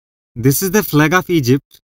This is the flag of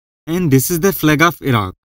Egypt, and this is the flag of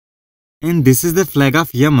Iraq, and this is the flag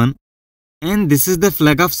of Yemen, and this is the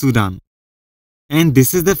flag of Sudan, and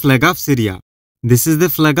this is the flag of Syria. This is the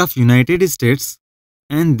flag of United States,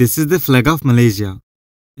 and this is the flag of Malaysia,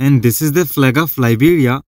 and this is the flag of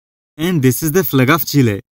Liberia, and this is the flag of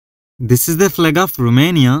Chile. This is the flag of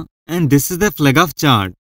Romania, and this is the flag of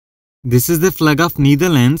Chad. This is the flag of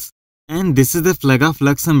Netherlands, and this is the flag of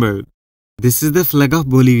Luxembourg. This is the flag of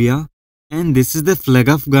Bolivia, and this is the flag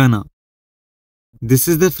of Ghana. This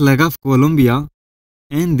is the flag of Colombia,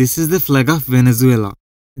 and this is the flag of Venezuela.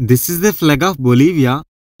 This is the flag of Bolivia,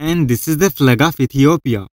 and this is the flag of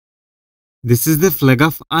Ethiopia. This is the flag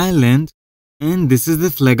of Ireland, and this is the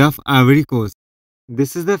flag of Ivory Coast.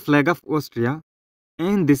 This is the flag of Austria,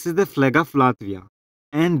 and this is the flag of Latvia,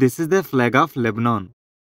 and this is the flag of Lebanon.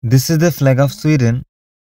 This is the flag of Sweden,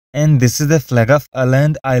 and this is the flag of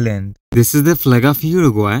Åland Island. This is the flag of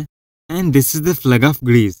Uruguay, and this is the flag of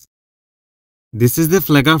Greece. This is the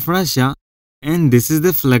flag of Russia, and this is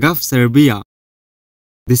the flag of Serbia.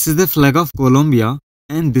 This is the flag of Colombia,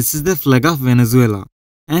 and this is the flag of Venezuela,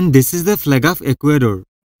 and this is the flag of Ecuador.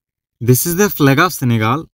 This is the flag of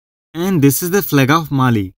Senegal, and this is the flag of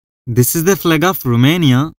Mali. This is the flag of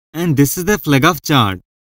Romania, and this is the flag of Chad.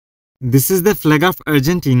 This is the flag of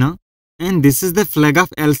Argentina, and this is the flag of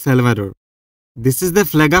El Salvador. This is the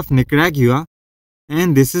flag of Nicaragua,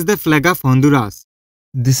 and this is the flag of Honduras.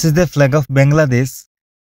 This is the flag of Bangladesh,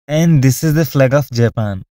 and this is the flag of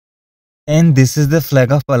Japan. And this is the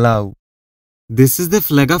flag of Palau. This is the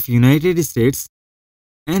flag of United States,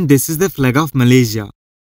 and this is the flag of Malaysia.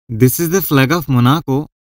 This is the flag of Monaco,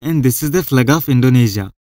 and this is the flag of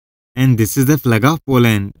Indonesia. And this is the flag of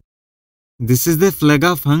Poland. This is the flag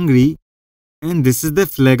of Hungary, and this is the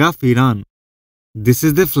flag of Iran. This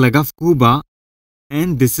is the flag of Cuba,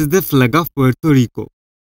 and this is the flag of Puerto Rico.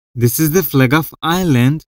 This is the flag of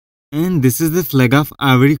Ireland, and this is the flag of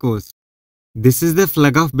Ivory Coast. This is the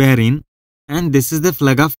flag of Bahrain, and this is the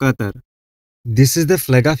flag of Qatar. This is the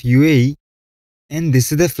flag of UAE, and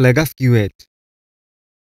this is the flag of Kuwait.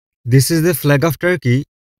 This is the flag of Turkey,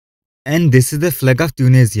 and this is the flag of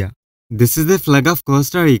Tunisia. This is the flag of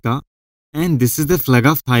Costa Rica, and this is the flag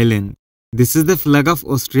of Thailand. This is the flag of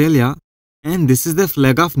Australia, and this is the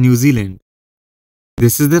flag of New Zealand.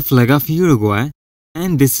 This is the flag of Uruguay,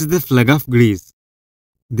 and this is the flag of Greece.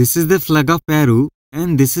 This is the flag of Peru,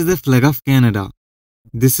 and this is the flag of Canada.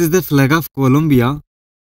 This is the flag of Colombia,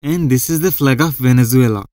 and this is the flag of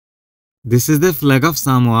Venezuela. This is the flag of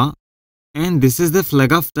Samoa, and this is the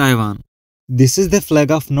flag of Taiwan. This is the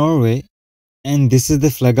flag of Norway, and this is the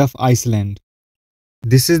flag of Iceland.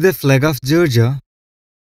 This is the flag of Georgia,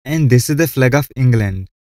 and this is the flag of England.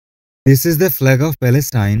 This is the flag of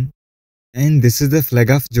Palestine, and this is the flag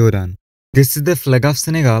of Jordan. This is the flag of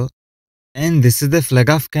Senegal, and this is the flag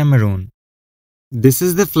of Cameroon. This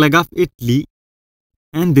is the flag of Italy,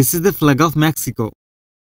 and this is the flag of Mexico.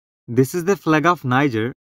 This is the flag of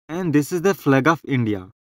Niger, and this is the flag of India.